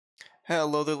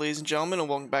Hello there, ladies and gentlemen, and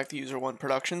welcome back to User One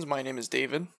Productions. My name is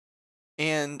David,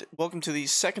 and welcome to the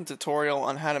second tutorial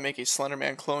on how to make a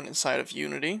Slenderman clone inside of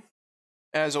Unity.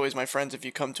 As always, my friends, if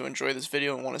you come to enjoy this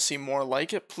video and want to see more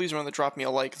like it, please remember to drop me a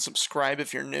like and subscribe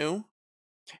if you're new.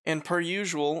 And per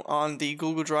usual, on the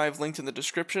Google Drive linked in the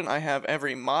description, I have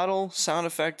every model, sound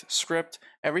effect, script,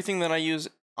 everything that I use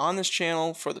on this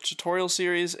channel for the tutorial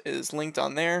series is linked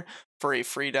on there for a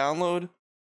free download.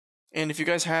 And if you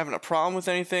guys are having a problem with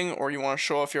anything, or you want to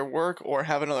show off your work, or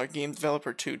have another game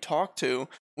developer to talk to,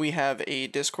 we have a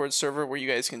Discord server where you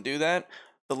guys can do that.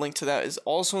 The link to that is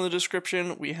also in the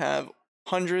description. We have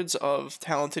hundreds of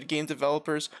talented game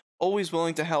developers, always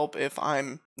willing to help if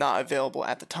I'm not available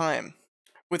at the time.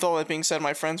 With all that being said,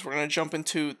 my friends, we're going to jump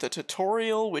into the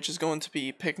tutorial, which is going to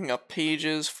be picking up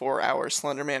pages for our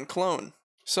Slenderman clone.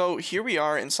 So here we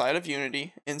are inside of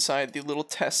Unity, inside the little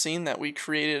test scene that we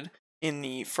created in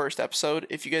the first episode.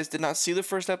 If you guys did not see the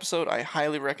first episode, I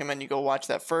highly recommend you go watch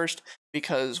that first,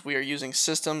 because we are using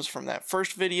systems from that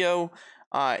first video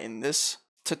in this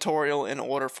tutorial in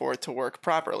order for it to work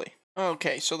properly.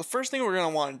 Okay, so the first thing we're going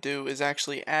to want to do is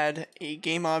actually add a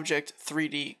game object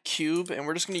 3D cube, and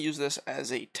we're just going to use this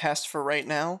as a test for right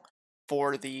now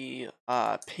for the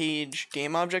page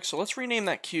game object. So let's rename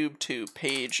that cube to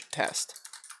page test.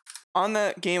 On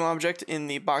that game object in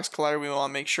the box collider, we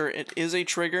want to make sure it is a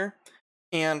trigger.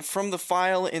 And from the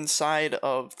file inside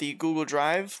of the Google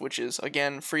Drive, which is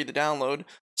again free to download,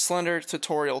 Slender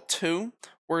Tutorial 2,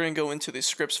 we're going to go into the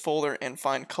scripts folder and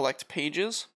find collect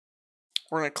pages.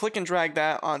 We're going to click and drag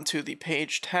that onto the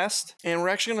page test, and we're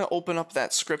actually going to open up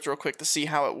that script real quick to see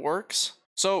how it works.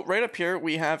 So right up here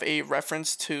we have a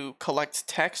reference to collect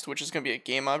text, which is going to be a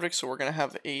game object, so we're going to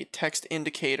have a text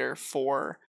indicator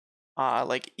for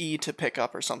like E to pick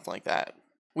up or something like that.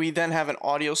 We then have an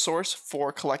audio source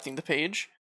for collecting the page,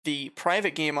 the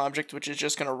private game object, which is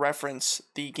just going to reference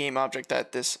the game object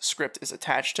that this script is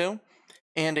attached to,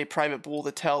 and a private bool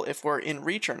to tell if we're in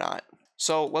reach or not.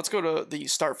 So let's go to the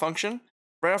start function.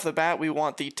 Right off the bat, we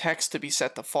want the text to be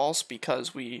set to false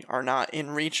because we are not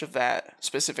in reach of that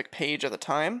specific page at the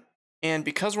time. And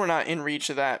because we're not in reach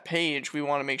of that page, we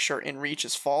want to make sure in reach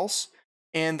is false.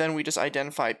 And then we just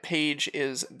identify page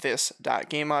is this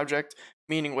 .game object,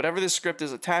 meaning whatever this script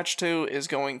is attached to is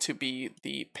going to be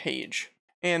the page.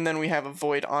 And then we have a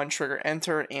void on trigger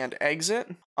enter and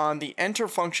exit. On the enter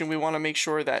function, we want to make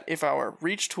sure that if our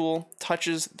reach tool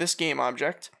touches this game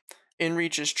object, in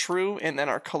reach is true, and then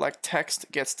our collect text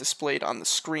gets displayed on the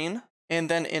screen. And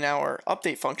then in our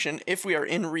update function, if we are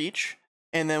in reach,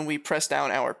 and then we press down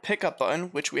our pickup button,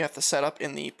 which we have to set up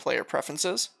in the player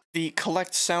preferences, the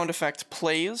collect sound effect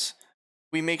plays,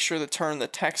 we make sure to turn the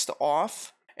text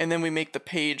off, and then we make the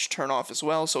page turn off as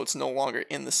well, so it's no longer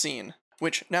in the scene.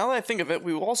 Which, now that I think of it,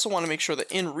 we also want to make sure that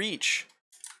in reach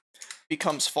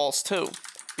becomes false too,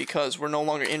 because we're no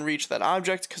longer in reach of that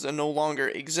object because it no longer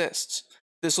exists.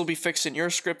 This will be fixed in your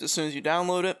script as soon as you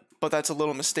download it, but that's a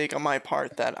little mistake on my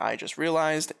part that I just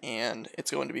realized, and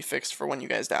it's going to be fixed for when you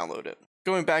guys download it.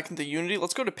 Going back into Unity,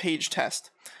 let's go to page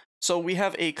test. So we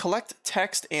have a collect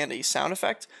text and a sound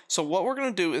effect. So what we're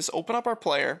going to do is open up our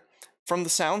player. From the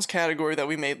sounds category that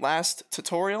we made last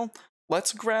tutorial,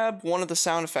 let's grab one of the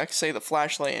sound effects, say the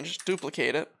flashlight, and just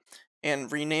duplicate it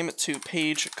and rename it to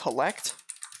page collect.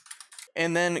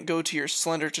 And then go to your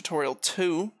Slender Tutorial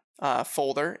 2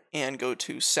 folder and go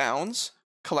to sounds.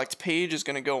 Collect page is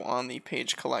going to go on the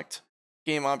page collect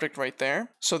game object right there.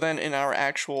 So then in our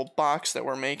actual box that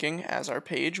we're making as our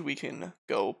page, we can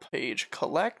go page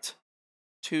collect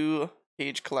to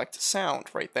page collect sound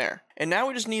right there. And now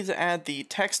we just need to add the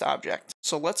text object.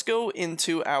 So let's go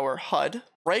into our HUD,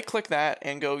 right click that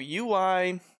and go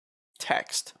UI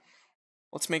text.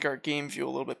 Let's make our game view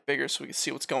a little bit bigger so we can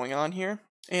see what's going on here.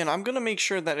 And I'm going to make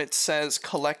sure that it says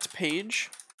collect page.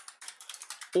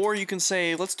 Or you can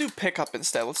say, let's do pickup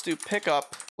instead. Let's do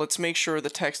pickup. Let's make sure the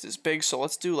text is big, so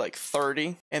let's do like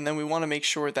 30. And then we want to make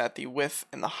sure that the width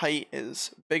and the height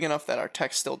is big enough that our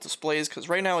text still displays, because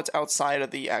right now it's outside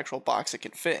of the actual box it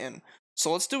can fit in.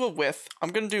 So let's do a width. I'm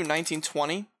going to do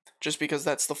 1920, just because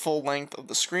that's the full length of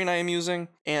the screen I am using,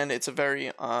 and it's a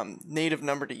very native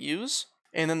number to use.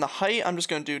 And then the height, I'm just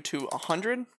going to do to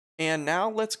 100. And now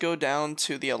let's go down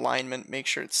to the alignment, make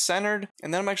sure it's centered,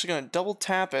 and then I'm actually going to double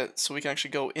tap it so we can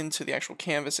actually go into the actual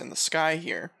canvas in the sky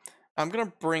here. I'm going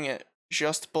to bring it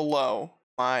just below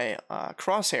my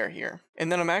crosshair here.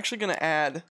 And then I'm actually going to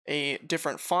add a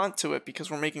different font to it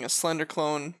because we're making a Slender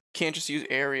clone, can't just use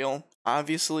Arial.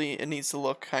 Obviously it needs to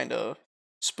look kind of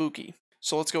spooky.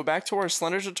 So let's go back to our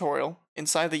Slender tutorial.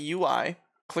 Inside the UI,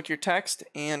 click your text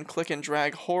and click and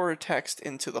drag horror text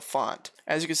into the font.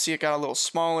 As you can see, it got a little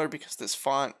smaller because this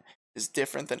font is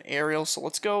different than Arial, so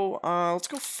let's go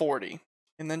 40.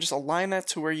 And then just align that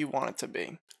to where you want it to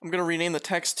be. I'm going to rename the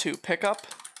text to pickup,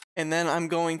 and then I'm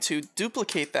going to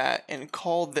duplicate that and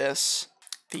call this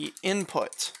the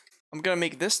input. I'm going to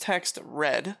make this text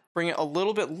red, bring it a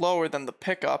little bit lower than the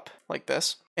pickup, like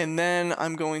this, and then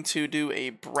I'm going to do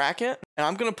a bracket, and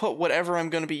I'm going to put whatever I'm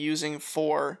going to be using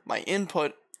for my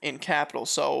input in capital.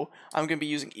 So I'm going to be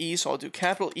using E, so I'll do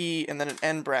capital E and then an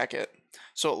N bracket.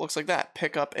 So it looks like that,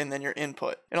 pickup and then your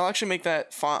input. And I'll actually make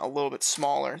that font a little bit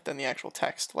smaller than the actual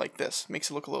text, like this.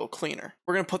 Makes it look a little cleaner.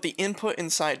 We're going to put the input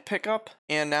inside pickup,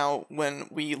 and now when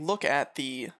we look at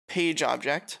the page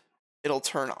object, it'll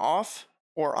turn off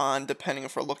or on depending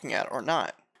if we're looking at it or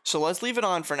not. So let's leave it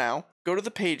on for now. Go to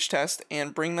the page test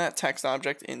and bring that text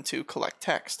object into collect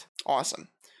text. Awesome.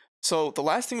 So the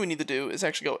last thing we need to do is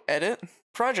actually go edit,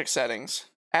 project settings,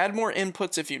 add more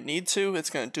inputs if you need to. It's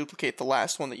going to duplicate the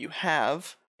last one that you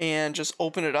have, and just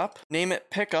open it up. Name it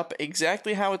pickup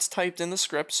exactly how it's typed in the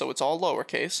script, so it's all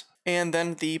lowercase. And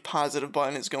then the positive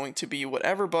button is going to be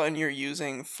whatever button you're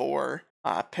using for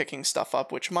picking stuff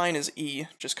up, which mine is E,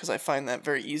 just because I find that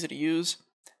very easy to use.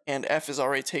 And F is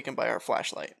already taken by our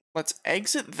flashlight. Let's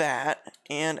exit that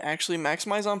and actually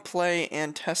maximize on play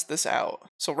and test this out.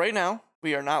 So right now,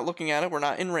 we are not looking at it, we're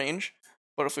not in range.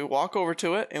 But if we walk over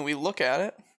to it and we look at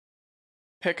it,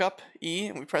 pick up E,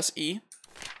 and we press E,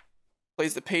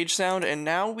 plays the page sound, and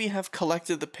now we have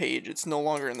collected the page. It's no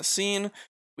longer in the scene.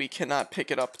 We cannot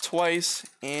pick it up twice,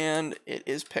 and it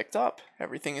is picked up.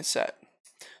 Everything is set.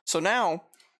 So now,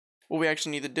 what we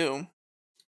actually need to do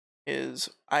is,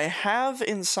 I have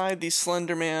inside the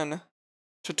Slenderman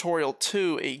tutorial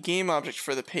 2 a game object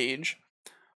for the page.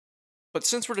 But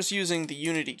since we're just using the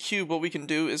Unity cube, what we can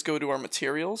do is go to our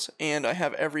materials, and I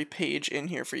have every page in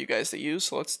here for you guys to use.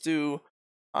 So let's do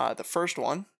the first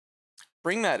one,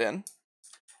 bring that in,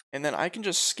 and then I can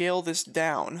just scale this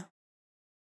down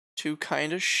to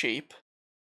kind of shape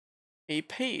a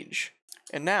page.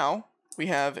 And now we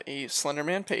have a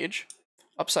Slenderman page,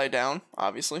 upside down,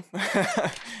 obviously,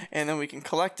 and then we can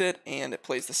collect it, and it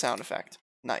plays the sound effect.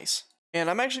 Nice. And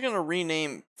I'm actually going to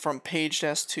rename from page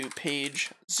test to page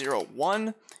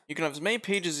 01. You can have as many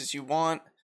pages as you want,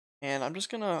 and I'm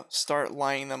just going to start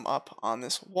lining them up on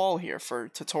this wall here for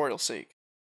tutorial sake.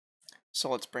 So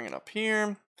let's bring it up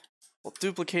here, we'll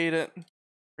duplicate it,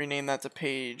 rename that to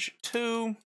page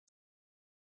 2.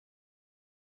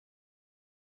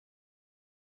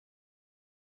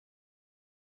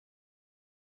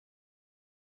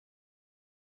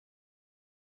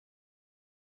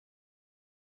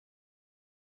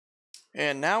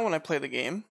 And now when I play the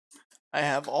game, I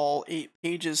have all 8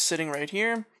 pages sitting right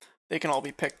here. They can all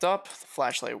be picked up. The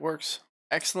flashlight works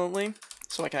excellently,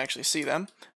 so I can actually see them.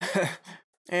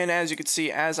 And as you can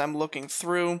see, as I'm looking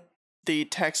through, the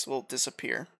text will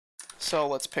disappear. So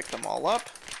let's pick them all up.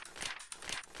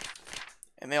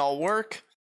 And they all work.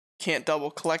 Can't double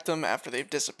collect them after they've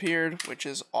disappeared, which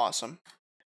is awesome.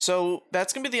 So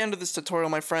that's going to be the end of this tutorial,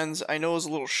 my friends. I know it was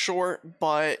a little short,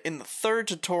 but in the third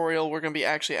tutorial, we're going to be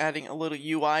actually adding a little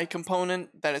UI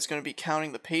component that is going to be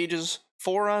counting the pages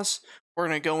for us. We're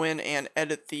going to go in and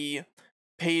edit the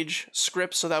page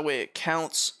script so that way it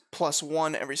counts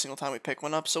 +1 every single time we pick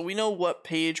one up, so we know what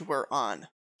page we're on.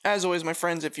 As always, my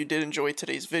friends, if you did enjoy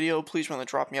today's video, please remember to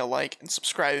drop me a like and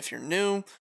subscribe if you're new.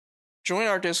 Join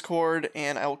our Discord,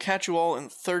 and I will catch you all in the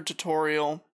third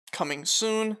tutorial coming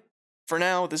soon. For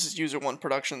now, this is User One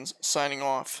Productions signing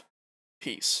off.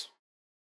 Peace.